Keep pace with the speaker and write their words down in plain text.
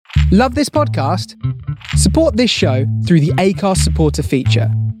Love this podcast? Support this show through the Acast supporter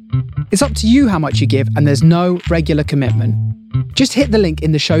feature. It's up to you how much you give, and there's no regular commitment. Just hit the link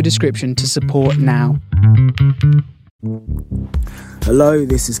in the show description to support now. Hello,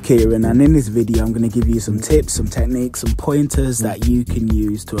 this is Kieran, and in this video I'm going to give you some tips, some techniques, some pointers that you can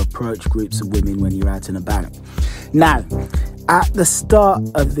use to approach groups of women when you're out and about. Now, at the start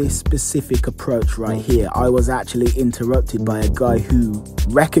of this specific approach right here, I was actually interrupted by a guy who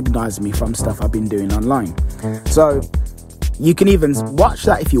recognized me from stuff I've been doing online. So you can even watch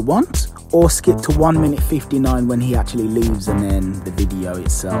that if you want, or skip to 1 minute 59 when he actually leaves, and then the video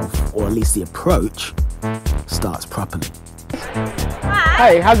itself, or at least the approach, starts properly.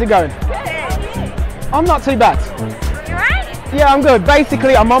 Hey, how's it going? Good. I'm not too bad. You right? Yeah, I'm good.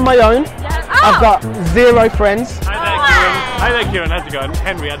 Basically, I'm on my own. Yeah. I've got 0 friends. Hi there, Kieran. How's it going?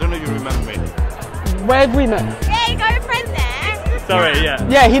 Henry, I don't know if you remember me. Where have we met? Yeah, you got a friend there. Sorry, yeah.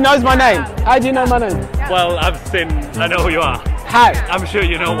 Yeah, he knows my name. How do you know my name? Well, I know who you are. How? I'm sure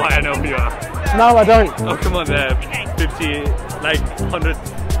you know why I know who you are. No, I don't. Oh, come on there. 50, like 100.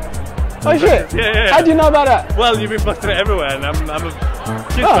 Oh shit. Yeah. How do you know about that? Well, you've been busting it everywhere, and I'm a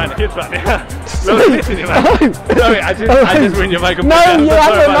huge Oh. fan, yeah. Lovely meeting you, man. Sorry, I just ruined your microphone. No, you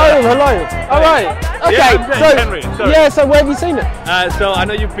haven't. Hello. All right. Okay. Yeah, So Henry, sorry. yeah. So where have you seen it? So I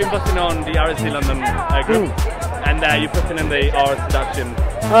know you've been busting on the RSC London group, and you're busting in the R Seduction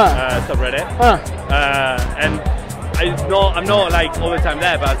subreddit. And I'm not like all the time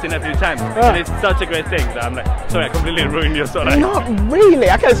there, but I've seen it a few times, and it's such a great thing that I'm like, sorry, I completely ruined your sort of. Not really.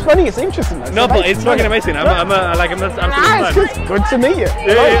 Okay, it's funny. It's interesting. Though. No, So but it's fucking amazing. I'm absolutely It's fan. good to meet you.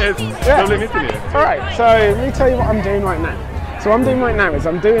 Yeah, it's lovely meeting you. All right, so let me tell you what I'm doing right now. So what I'm doing right now is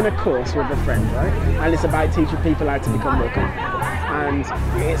I'm doing a course with a friend, right? And it's about teaching people how to become more confident. And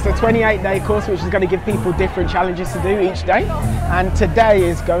it's a 28-day course which is going to give people different challenges to do each day. And today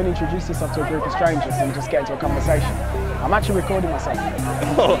is go and introduce yourself to a group of strangers and just get into a conversation. I'm actually recording myself.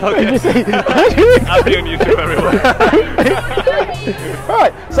 Oh, okay. You see? I'll be on YouTube, everyone.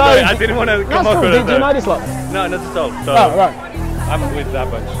 Right, so... Sorry, I didn't want to come That's up cool. with Do you know this lot? No, not at all. So Oh, right. I'm with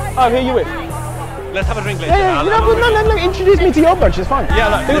that bunch. Oh, who are you with? Let's have a drink later. Yeah, no, introduce me to your bunch, it's fine. Yeah,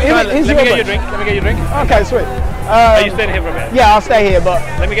 look, Who's let me your get you a bunch? drink. Let me get you a drink. Okay, sweet. Are you staying here for a bit? Yeah, I'll stay here, but...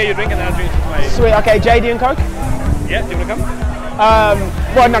 Let me get you a drink and then I'll drink my... Sweet, okay, JD and Coke? Yeah, do you want to come?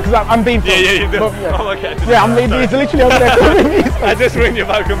 Well, no, because I'm being filmed. Yeah, you do. But, yeah. Oh, okay. Yeah, it's literally over there filming me. I just ruined your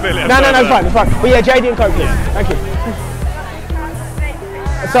vocal completely. No, it's fine. But yeah, JD and Coke, please. Thank you.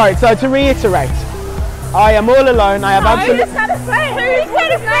 Sorry, so to reiterate, I am all alone. I have absolutely... Who's had a friend? Who's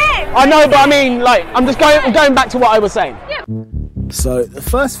had a friend? I know, but I mean, like, I'm going back to what I was saying. So the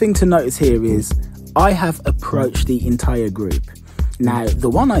first thing to notice here is I have approached the entire group. Now, the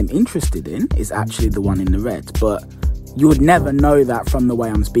one I'm interested in is actually the one in the red, but you would never know that from the way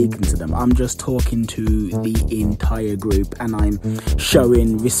I'm speaking to them. I'm just talking to the entire group, and I'm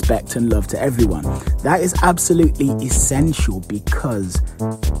showing respect and love to everyone. That is absolutely essential because,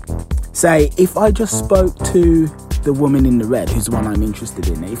 say, if I just spoke to the woman in the red, who's the one I'm interested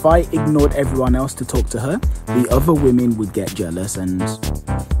in, if I ignored everyone else to talk to her, the other women would get jealous and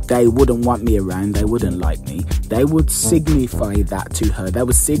they wouldn't want me around, they wouldn't like me. They would signify that to her, they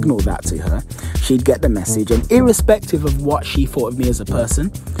would signal that to her. She'd get the message, and irrespective of what she thought of me as a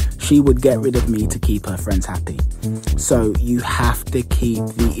person, she would get rid of me to keep her friends happy. So you have to keep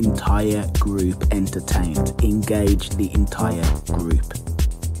the entire group entertained, engage the entire group.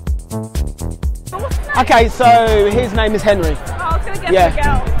 Okay, so his name is Henry. Oh, I was going to get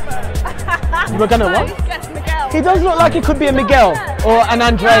Miguel. You were gonna what? Get Miguel. He does look like it could be a Miguel or an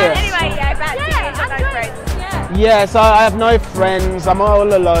Andreas. Anyway, about no friends. Yeah, so I have no friends, I'm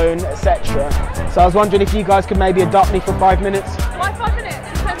all alone, etc. So I was wondering if you guys could maybe adopt me for 5 minutes. Why 5 minutes?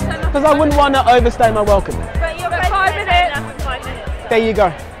 Because I wouldn't want to overstay my welcome. But you're 5 minutes. 5 minutes. There you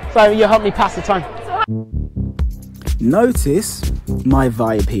go. So you help me pass the time. Notice my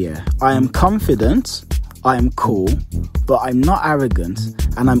vibe here. I am confident, I am cool, but I'm not arrogant,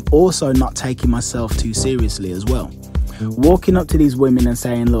 and I'm also not taking myself too seriously as well. Walking up to these women and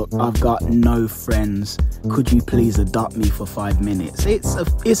saying, look, I've got no friends, could you please adopt me for 5 minutes?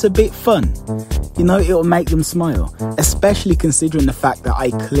 It's a bit fun. You know, it'll make them smile, especially considering the fact that I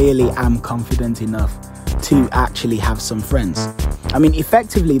clearly am confident enough to actually have some friends. I mean,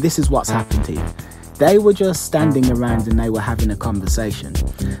 effectively, this is what's happened here. They were just standing around and they were having a conversation.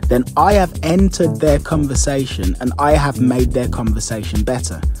 Then I have entered their conversation and I have made their conversation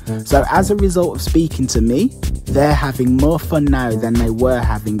better. So as a result of speaking to me, they're having more fun now than they were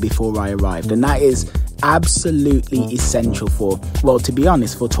having before I arrived. And that is absolutely essential for, well, to be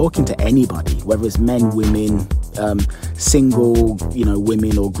honest, for talking to anybody, whether it's men, women, single,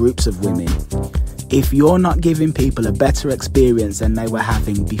 women or groups of women. If you're not giving people a better experience than they were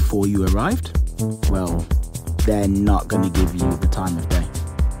having before you arrived, well, they're not going to give you the time of day.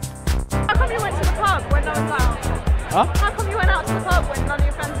 How come you went to the pub when no one's out? Huh? How come you went out to the pub when none of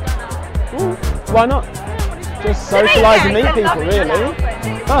your friends went out? Ooh, why not? Just socialise and meet people, really.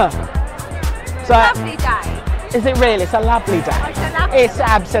 So, Lovely day. is it really? It's a lovely day. It's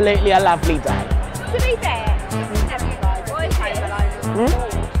absolutely a lovely day. To be fair, what is it?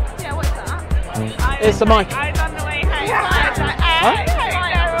 Yeah, what's that? It's the mic. I don't know way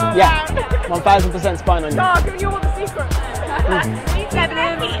Yeah, 1000% spine on you. No, I'm giving you all the secrets.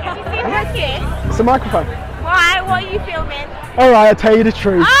 It's a microphone. Why? What are you filming? Alright, I'll tell you the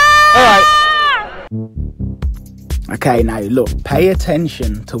truth. Alright. Okay, now look, pay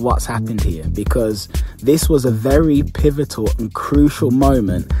attention to what's happened here, because this was a very pivotal and crucial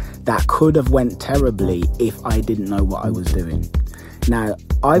moment that could have went terribly if I didn't know what I was doing. Now,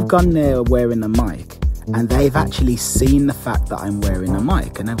 I've gone there wearing a mic, and they've actually seen the fact that I'm wearing a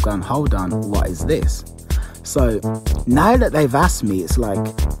mic, and they've gone, hold on, what is this? So now that they've asked me, it's like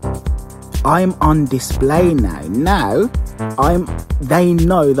I'm on display now. Now they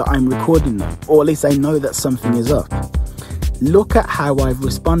know that I'm recording them, or at least they know that something is up. Look at how I've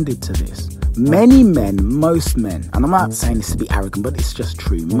responded to this. Many men, most men, and I'm not saying this to be arrogant, but it's just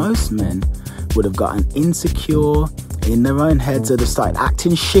true. Most men would have gotten insecure in their own heads, that have started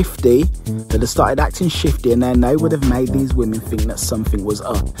acting shifty, and then they would have made these women think that something was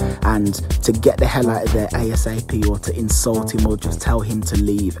up, and to get the hell out of there ASAP, or to insult him, or just tell him to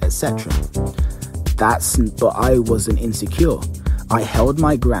leave, etc. But I wasn't insecure. I held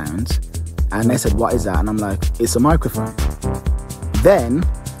my ground, and they said, what is that? And I'm like, it's a microphone. Then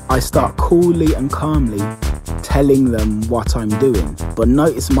I start coolly and calmly telling them what I'm doing. But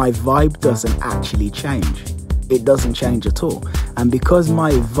notice my vibe doesn't actually change. It doesn't change at all. And because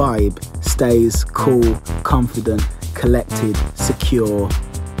my vibe stays cool, confident, collected, secure,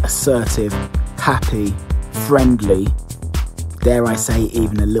 assertive, happy, friendly, dare I say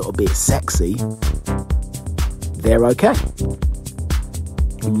even a little bit sexy, they're okay.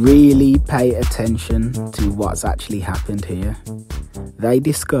 Really pay attention to what's actually happened here. They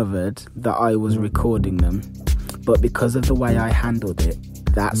discovered that I was recording them, but because of the way I handled it,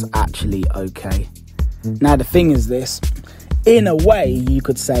 that's actually okay. Now the thing is this, in a way you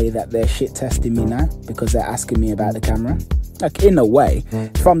could say that they're shit testing me now because they're asking me about the camera. Like, in a way,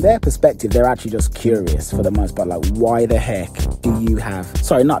 from their perspective, they're actually just curious for the most part. Like, why the heck do you have...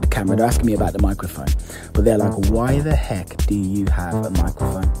 Sorry, not the camera. They're asking me about the microphone. But they're like, why the heck do you have a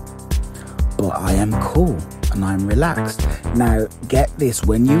microphone? But I am cool and I'm relaxed. Now, get this.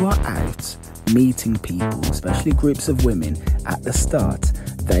 When you are out meeting people, especially groups of women, at the start,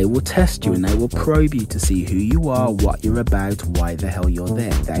 they will test you and they will probe you to see who you are, what you're about, why the hell you're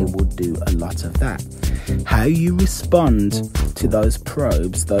there. They will do a lot of that. How you respond to those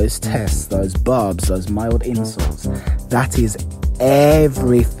probes, those tests, those barbs, those mild insults, that is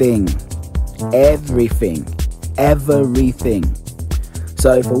everything. Everything.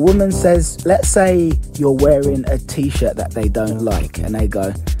 So if a woman says, let's say you're wearing a t-shirt that they don't like, and they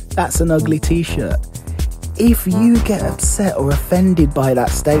go, that's an ugly t-shirt. If you get upset or offended by that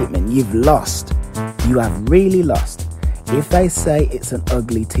statement, you've lost. You have really lost. If they say it's an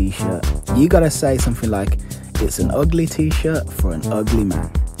ugly t-shirt, you gotta say something like, it's an ugly t-shirt for an ugly man.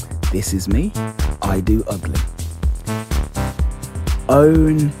 This is me, I do ugly.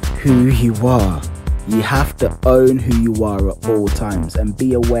 Own who you are. You have to own who you are at all times and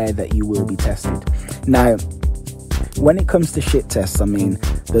be aware that you will be tested. Now, when it comes to shit tests, I mean,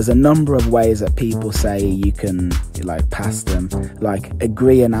 there's a number of ways that people say you can pass them, like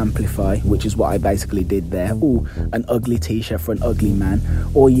agree and amplify, which is what I basically did there. Ooh, an ugly t-shirt for an ugly man.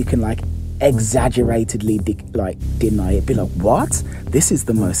 Or you can exaggeratedly deny it, be like, what? This is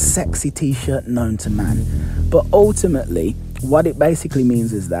the most sexy t-shirt known to man. But ultimately, what it basically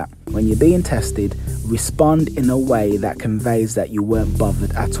means is that when you're being tested, respond in a way that conveys that you weren't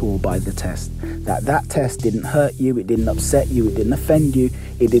bothered at all by the test. That test didn't hurt you, it didn't upset you, it didn't offend you,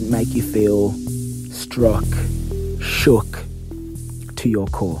 it didn't make you feel struck, shook to your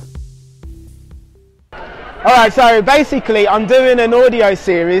core. Alright, so basically I'm doing an audio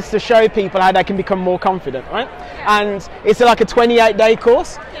series to show people how they can become more confident, right? And it's like a 28-day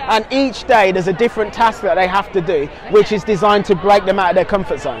course, and each day there's a different task that they have to do, which is designed to break them out of their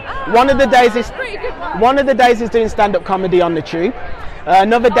comfort zone. One of the days is doing stand-up comedy on the tube.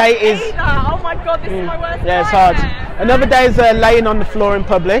 Another day is... Oh my god, this is my worst Yeah, it's hard. Another day is laying on the floor in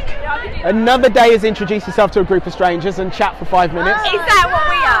public. Another day is introduce yourself to a group of strangers and chat for 5 minutes. Is that what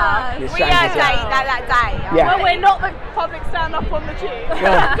we are? You're We are strangers, yeah. that day. Yeah. Well, we're not the public stand up on the tube.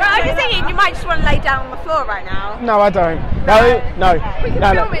 I'm just thinking you might just want to lay down on the floor right now. No, I don't. No. We can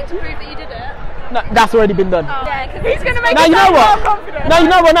No, film no. it to prove that you did it. No, that's already been done. Yeah, because he's going to make No, it you know sound what? more confident. No, you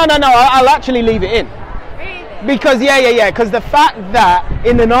know what? No. I'll actually leave it in. Really? Because because the fact that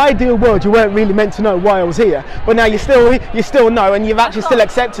in an ideal world you weren't really meant to know why I was here, but now you still know, and you've actually still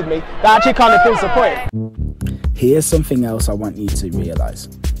accepted me. That actually kind of feels the point. Here's something else I want you to realise.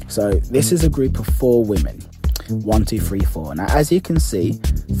 So this is a group of 4 women. 1, 2, 3, 4. Now, as you can see,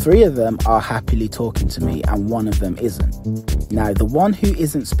 3 of them are happily talking to me and 1 of them isn't. Now, the one who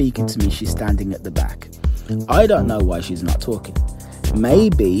isn't speaking to me, she's standing at the back. I don't know why she's not talking.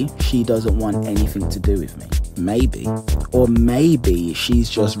 Maybe she doesn't want anything to do with me. Maybe. Or maybe she's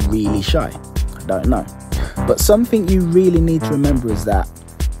just really shy. I don't know. But something you really need to remember is that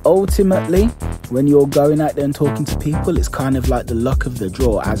ultimately, when you're going out there and talking to people, it's kind of like the luck of the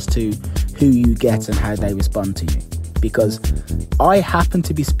draw as to who you get and how they respond to you. Because I happen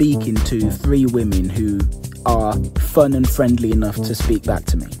to be speaking to 3 women who are fun and friendly enough to speak back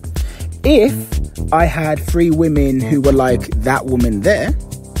to me. If I had 3 women who were like that woman there,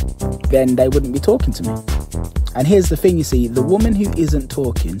 then they wouldn't be talking to me. And here's the thing, you see, the woman who isn't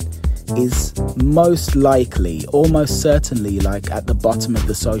talking is most likely, almost certainly, like at the bottom of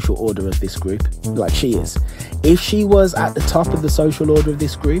the social order of this group, like she is. If she was at the top of the social order of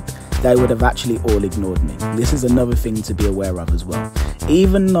this group, they would have actually all ignored me. This is another thing to be aware of as well.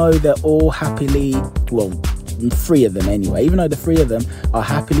 Even though they're all happily, well, 3 of them anyway, even though the 3 of them are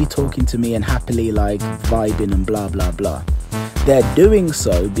happily talking to me and happily like vibing and blah blah blah, they're doing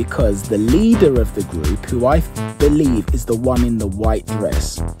so because the leader of the group, who I believe is the one in the white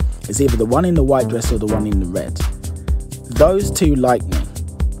dress, it's either the one in the white dress or the one in the red, those 2 like me.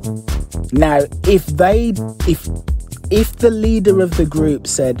 Now, if the leader of the group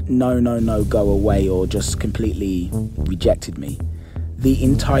said no, go away, or just completely rejected me, the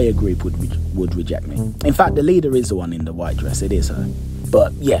entire group would reject me. In fact, the leader is the one in the white dress, it is her.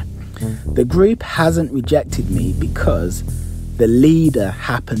 But yeah, the group hasn't rejected me because the leader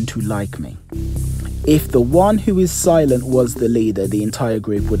happened to like me. If the one who is silent was the leader, the entire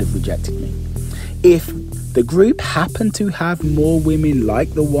group would have rejected me. If the group happened to have more women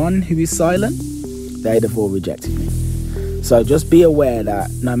like the one who is silent, they'd have all rejected me. So just be aware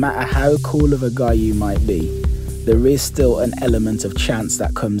that no matter how cool of a guy you might be, there is still an element of chance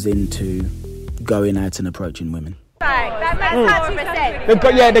that comes into going out and approaching women. Right, that makes more sense.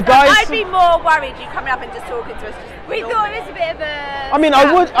 The guys. I'd be more worried you coming up and just talking to us. We thought it was a bit of a... I mean,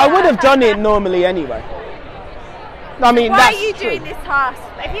 I would have done it normally anyway. I mean, why that's are you true. doing this task?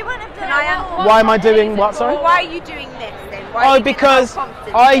 If you wouldn't have done it, Why am I doing what, sorry? why are you doing this then? Why are you doing Because the whole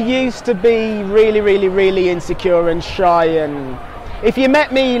confidence I thing? used to be really insecure and shy, and if you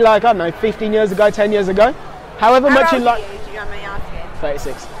met me like, I don't know, 15 years ago, 10 years ago, however How much you old like... are you? Do you mind me asking?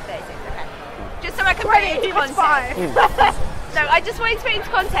 36. 36, okay. Just so I can put it into context. No, I just wanted to put it into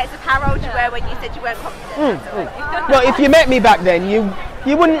context of how old you were when you said you weren't confident. Well, if you met me back then, you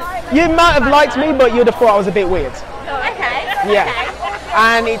might have liked me, but you'd have thought I was a bit weird. Okay. Yeah. Okay.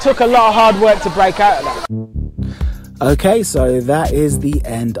 And it took a lot of hard work to break out of that. Okay, so that is the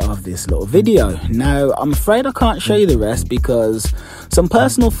end of this little video. Now, I'm afraid I can't show you the rest because some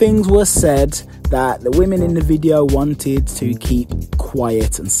personal things were said that the women in the video wanted to keep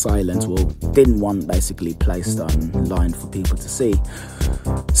quiet and silent, well, didn't want basically placed online for people to see.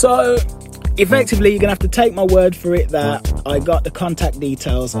 So, effectively, you're going to have to take my word for it that I got the contact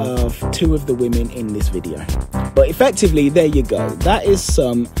details of 2 of the women in this video. But effectively, there you go. That is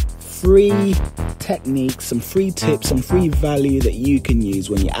some free techniques, some free tips, some free value that you can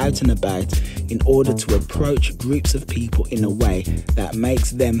use when you're out and about in order to approach groups of people in a way that makes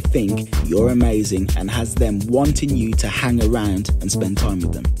them think you're amazing and has them wanting you to hang around and spend time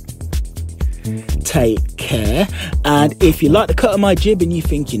with them. Take care, and if you like the cut of my jib and you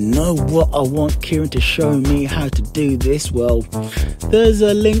think, you know what, I want Kieran to show me how to do this, well, there's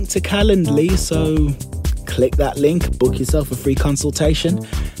a link to Calendly, so click that link, book yourself a free consultation.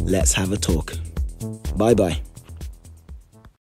 Let's have a talk. Bye bye.